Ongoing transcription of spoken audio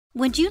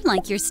Would you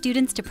like your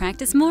students to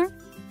practice more?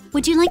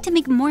 Would you like to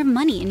make more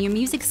money in your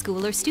music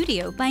school or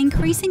studio by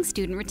increasing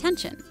student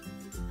retention?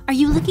 Are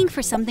you looking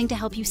for something to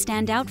help you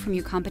stand out from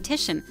your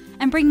competition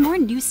and bring more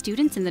new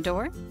students in the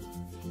door?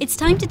 It's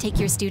time to take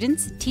your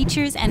students,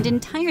 teachers, and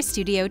entire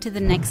studio to the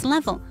next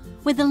level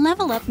with the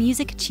Level Up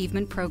Music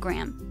Achievement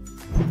Program.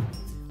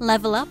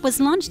 Level Up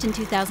was launched in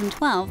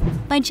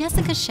 2012 by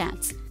Jessica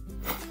Schatz,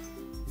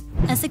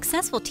 a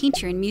successful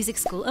teacher and music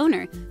school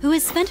owner who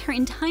has spent her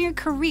entire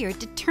career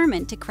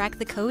determined to crack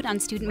the code on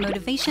student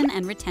motivation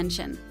and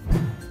retention.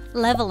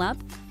 Level Up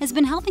has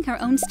been helping her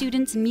own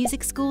students in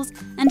music schools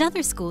and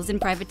other schools in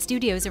private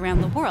studios around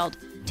the world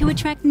to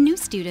attract new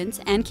students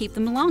and keep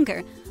them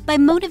longer by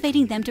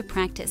motivating them to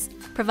practice,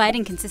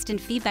 providing consistent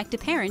feedback to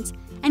parents,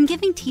 and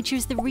giving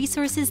teachers the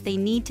resources they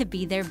need to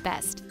be their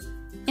best.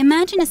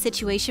 Imagine a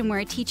situation where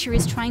a teacher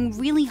is trying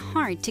really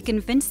hard to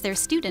convince their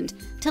student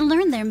to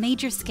learn their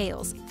major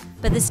scales,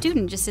 but the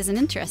student just isn't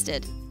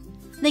interested.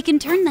 They can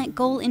turn that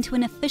goal into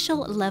an official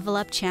Level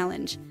Up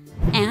challenge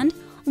and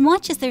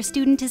watch as their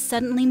student is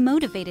suddenly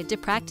motivated to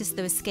practice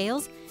those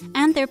scales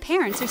and their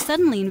parents are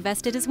suddenly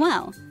invested as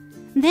well.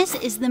 This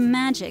is the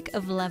magic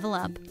of Level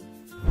Up.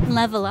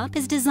 Level Up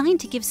is designed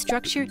to give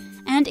structure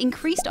and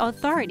increased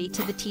authority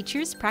to the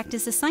teachers'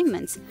 practice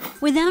assignments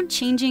without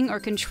changing or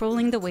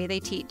controlling the way they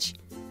teach.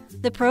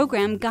 The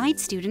program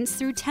guides students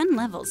through 10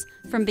 levels,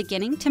 from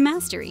beginning to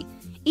mastery,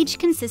 each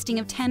consisting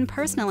of 10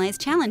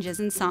 personalized challenges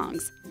and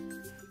songs.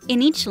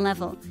 In each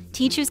level,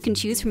 teachers can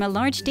choose from a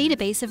large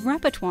database of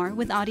repertoire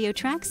with audio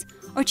tracks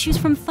or choose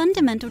from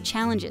fundamental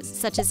challenges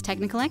such as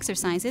technical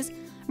exercises,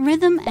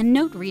 rhythm and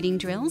note reading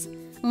drills,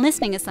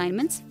 listening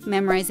assignments,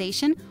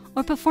 memorization,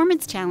 or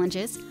performance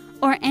challenges,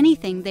 or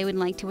anything they would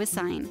like to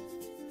assign.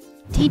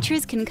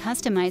 Teachers can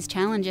customize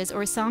challenges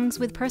or songs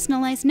with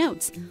personalized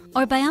notes,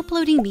 or by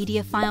uploading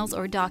media files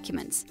or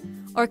documents,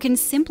 or can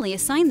simply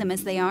assign them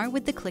as they are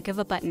with the click of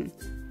a button.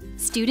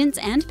 Students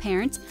and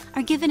parents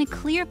are given a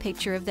clear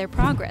picture of their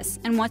progress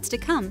and what's to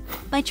come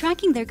by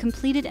tracking their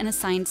completed and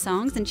assigned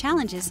songs and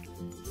challenges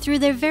through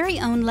their very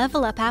own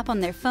Level Up app on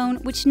their phone,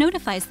 which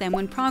notifies them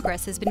when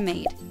progress has been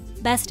made.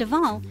 Best of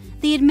all,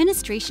 the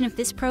administration of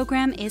this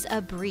program is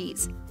a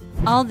breeze.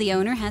 All the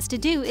owner has to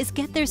do is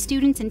get their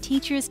students and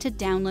teachers to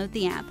download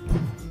the app.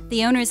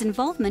 The owner's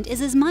involvement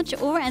is as much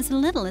or as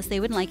little as they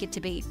would like it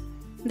to be.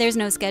 There's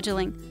no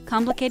scheduling,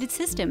 complicated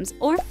systems,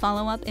 or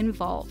follow-up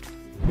involved.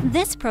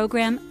 This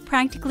program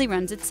practically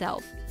runs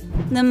itself.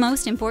 The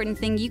most important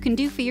thing you can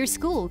do for your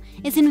school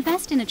is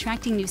invest in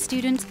attracting new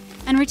students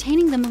and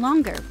retaining them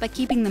longer by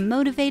keeping them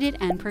motivated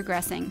and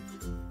progressing.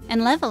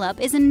 And Level Up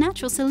is a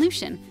natural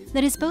solution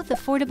that is both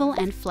affordable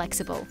and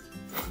flexible.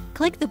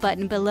 Click the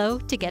button below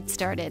to get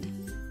started.